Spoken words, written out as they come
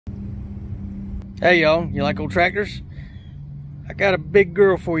Hey y'all, you like old tractors? I got a big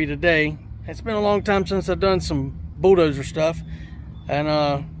girl for you today. It's been a long time since I've done some bulldozer stuff,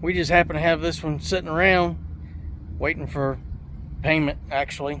 and we just happen to have this one sitting around waiting for payment,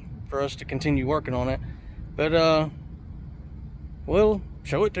 actually, for us to continue working on it. But we'll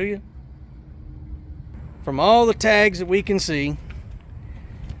show it to you. From all the tags that we can see,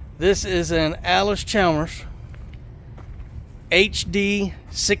 this is an Allis Chalmers HD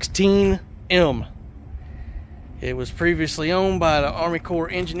 16M. It was previously owned by the Army Corps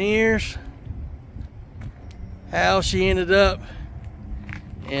Engineers. How she ended up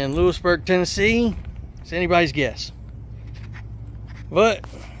in Lewisburg, Tennessee, it's anybody's guess. But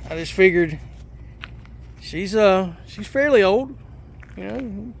I just figured she's fairly old, you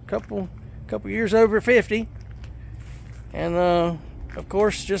know, a couple years over 50, and of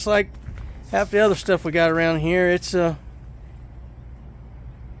course, just like half the other stuff we got around here, it's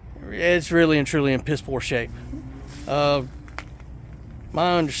really and truly in piss poor shape.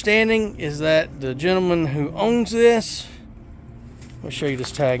 My understanding is that the gentleman who owns this, let me show you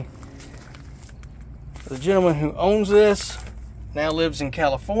this tag. The gentleman who owns this now lives in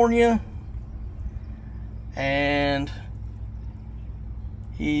California, and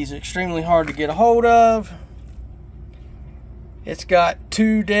he's extremely hard to get a hold of. It's got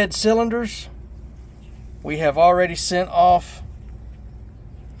 2 dead cylinders. We have already sent off,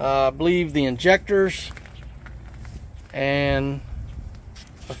 I believe, the injectors and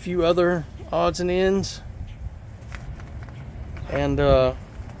a few other odds and ends, and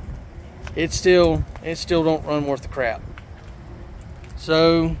it still don't run worth the crap.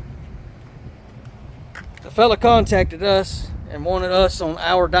 So the fella contacted us and wanted us on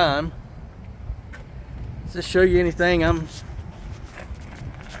our dime. Does this show you anything? I'm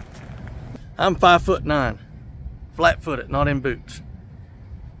 5'9", flat-footed, not in boots.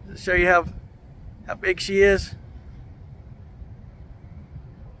 Does it show you how big she is?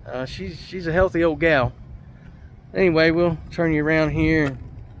 She's a healthy old gal. Anyway, we'll turn you around here and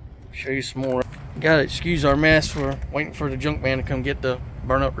show you some more. Gotta excuse our mess for waiting for the junk man to come get the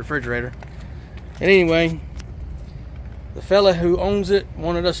burn up refrigerator. And anyway, the fella who owns it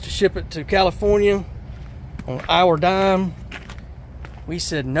wanted us to ship it to California on our dime. We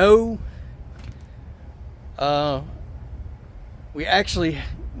said no. We actually,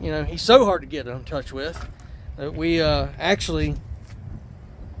 you know, he's so hard to get in touch with that we actually,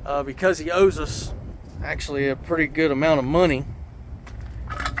 because he owes us actually a pretty good amount of money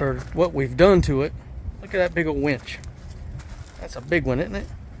for what we've done to it. Look at that big old winch. That's a big one, isn't it?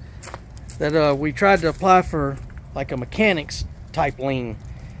 That we tried to apply for like a mechanics type lien,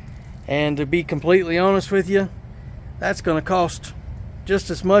 and to be completely honest with you, that's going to cost just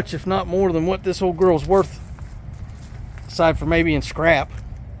as much, if not more, than what this old girl's worth, aside from maybe in scrap.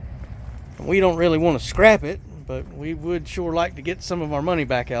 And we don't really want to scrap it, but we would sure like to get some of our money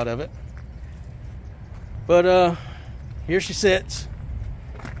back out of it. But here she sits.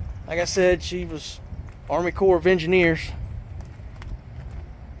 Like I said, she was Army Corps of Engineers.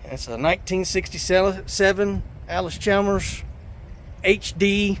 It's a 1967 Allis Chalmers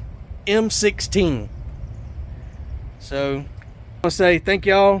HD M16. So I want to say thank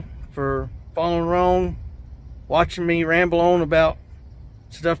y'all for following along, watching me ramble on about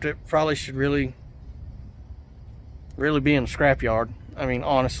stuff that probably should really be in a scrapyard. I mean,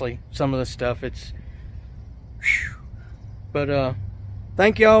 honestly, some of this stuff, it's whew. But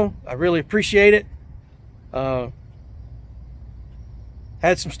thank y'all, I really appreciate it. Had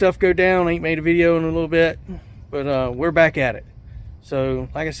some stuff go down, ain't made a video in a little bit, but we're back at it. So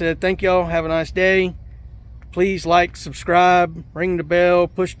like I said, thank y'all, have a nice day. Please like, subscribe, ring the bell,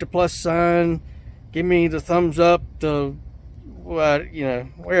 push the plus sign, give me the thumbs up, the you know,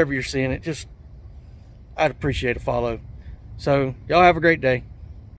 wherever you're seeing it. Just, I'd appreciate a follow. So y'all have a great day.